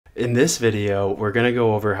In this video, we're gonna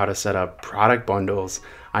go over how to set up product bundles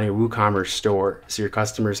on your WooCommerce store so your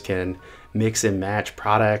customers can mix and match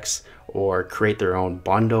products or create their own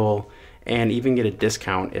bundle and even get a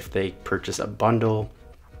discount if they purchase a bundle.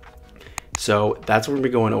 So that's what we're gonna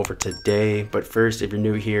be going over today. But first, if you're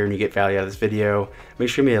new here and you get value out of this video, make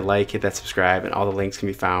sure you hit a like, hit that subscribe, and all the links can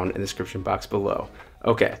be found in the description box below.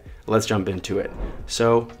 Okay, let's jump into it.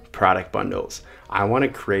 So product bundles. I want to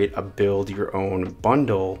create a build your own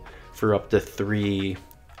bundle for up to 3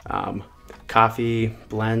 coffee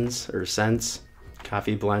blends or scents,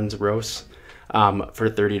 coffee blends roasts for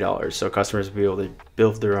 $30. So customers will be able to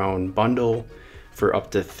build their own bundle for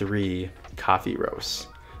up to 3 coffee roasts.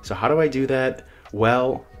 So how do I do that?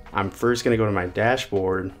 Well, I'm first going to go to my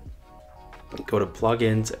dashboard, go to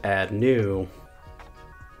plugins, add new,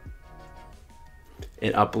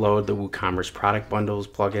 and upload the WooCommerce product bundles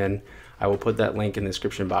plugin. I will put that link in the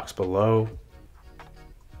description box below.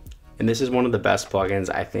 And this is one of the best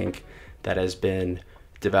plugins I think that has been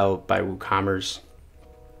developed by WooCommerce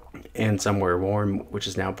and Somewhere Warm, which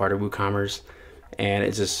is now part of WooCommerce. And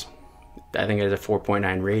it's just, I think it has a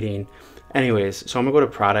 4.9 rating. Anyways, so I'm gonna go to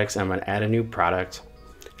products and I'm gonna add a new product.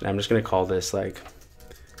 And I'm just gonna call this like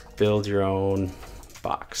build your own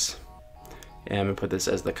box. And I'm gonna put this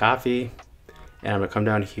as the coffee. And I'm gonna come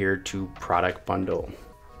down here to product bundle.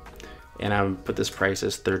 And I'm gonna put this price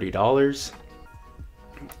as $30.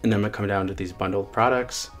 And then I'm gonna come down to these bundled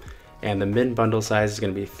products. And the min bundle size is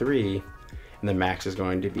gonna be 3. And the max is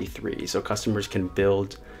going to be 3. So customers can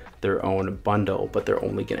build their own bundle, but they're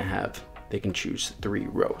only gonna have, they can choose 3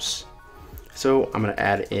 roasts. So I'm gonna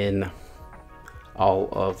add in all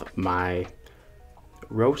of my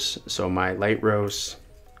roasts. So my light roast,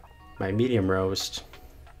 my medium roast,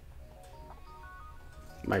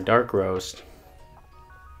 my dark roast,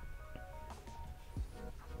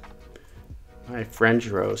 my French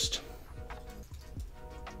roast,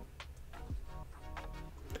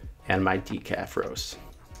 and my decaf roast.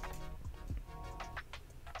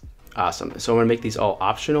 Awesome. So I'm gonna make these all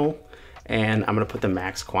optional, and I'm gonna put the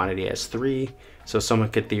max quantity as 3. So someone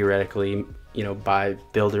could theoretically,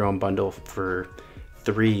 build their own bundle for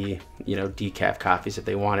 3, decaf coffees if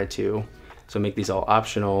they wanted to. So make these all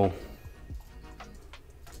optional.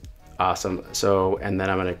 Awesome. So, and then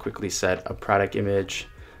I'm gonna quickly set a product image,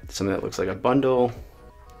 something that looks like a bundle,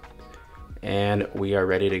 and we are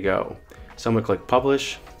ready to go. So I'm gonna click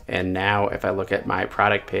publish, and now if I look at my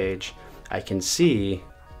product page, I can see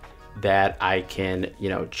that I can,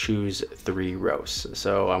 choose 3 roasts.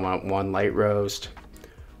 So I want 1 light roast,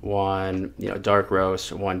 1, dark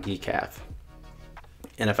roast, 1 decaf.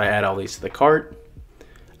 And if I add all these to the cart,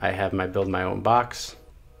 I have my build my own box,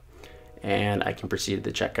 and I can proceed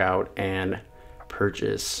to checkout and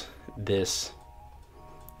purchase this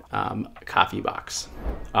coffee box.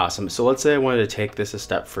 Awesome. So let's say I wanted to take this a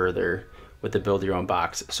step further with the build your own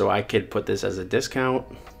box. So I could put this as a discount,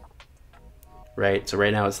 right? So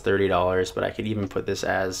right now it's $30, but I could even put this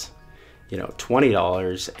as,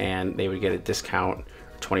 $20, and they would get a discount,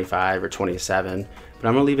 25 or 27, but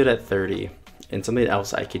I'm gonna leave it at 30. And something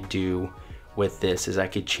else I could do with this is I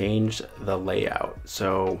could change the layout.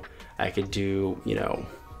 So I could do,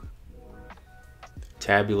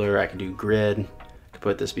 tabular, I could do grid, I could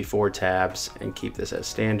put this before tabs and keep this as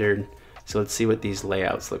standard. So let's see what these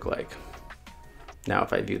layouts look like. Now,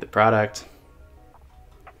 if I view the product,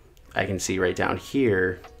 I can see right down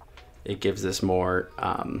here, it gives this more,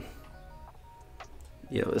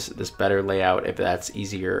 this better layout if that's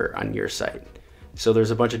easier on your site. So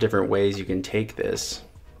there's a bunch of different ways you can take this.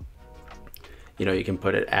 You can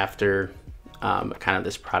put it after kind of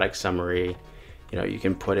this product summary. You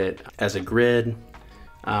can put it as a grid.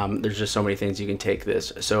 There's just so many things you can take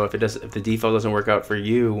this. So if the default doesn't work out for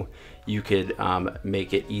you, you could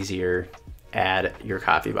make it easier, add your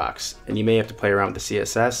coffee box. And you may have to play around with the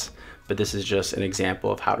CSS, but this is just an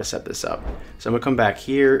example of how to set this up. So I'm gonna come back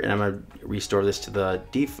here and I'm gonna restore this to the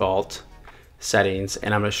default settings,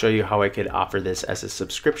 and I'm gonna show you how I could offer this as a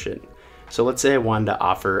subscription. So let's say I wanted to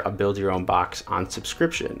offer a build your own box on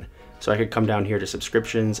subscription. So I could come down here to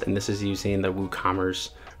subscriptions, and this is using the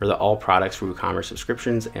WooCommerce or the all products for WooCommerce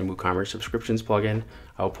subscriptions and WooCommerce subscriptions plugin.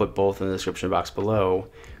 I'll put both in the description box below,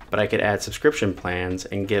 but I could add subscription plans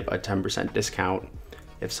and give a 10% discount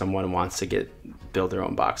if someone wants to build their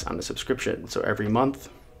own box on the subscription. So every month,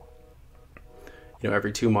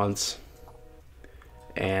 every 2 months,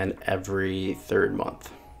 and every 3rd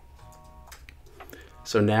month.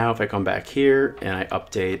 So now if I come back here and I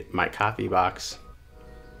update my coffee box,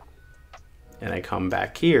 and I come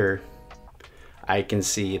back here, I can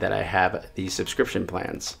see that I have these subscription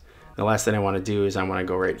plans. The last thing I want to do is I want to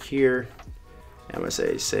go right here I'm gonna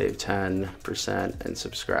say save 10% and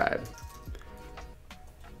subscribe.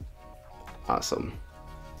 Awesome.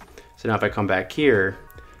 So now if I come back here,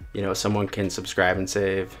 you know, someone can subscribe and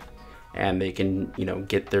save, and they can, you know,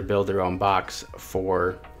 build their own box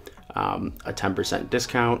for a 10%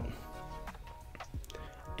 discount.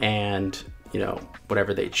 And, you know,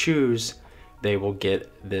 whatever they choose, they will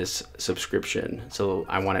get this subscription. So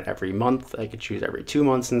I want it every month. I could choose every 2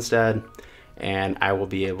 months instead. And I will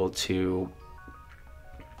be able to,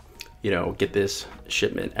 you know, get this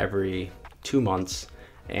shipment every 2 months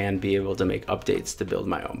and be able to make updates to build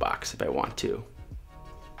my own box if I want to.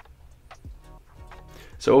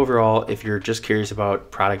 So overall, if you're just curious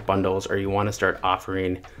about product bundles or you want to start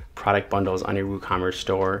offering product bundles on your WooCommerce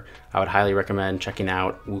store, I would highly recommend checking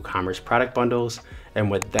out WooCommerce product bundles.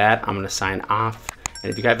 And with that, I'm going to sign off.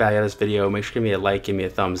 And if you got value out of this video, make sure to give me a like, give me a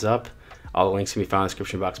thumbs up. All the links can be found in the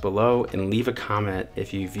description box below, and leave a comment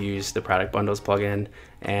if you've used the product bundles plugin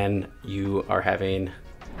and you are having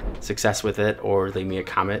success with it, or leave me a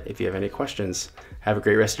comment if you have any questions. Have a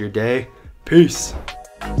great rest of your day. Peace.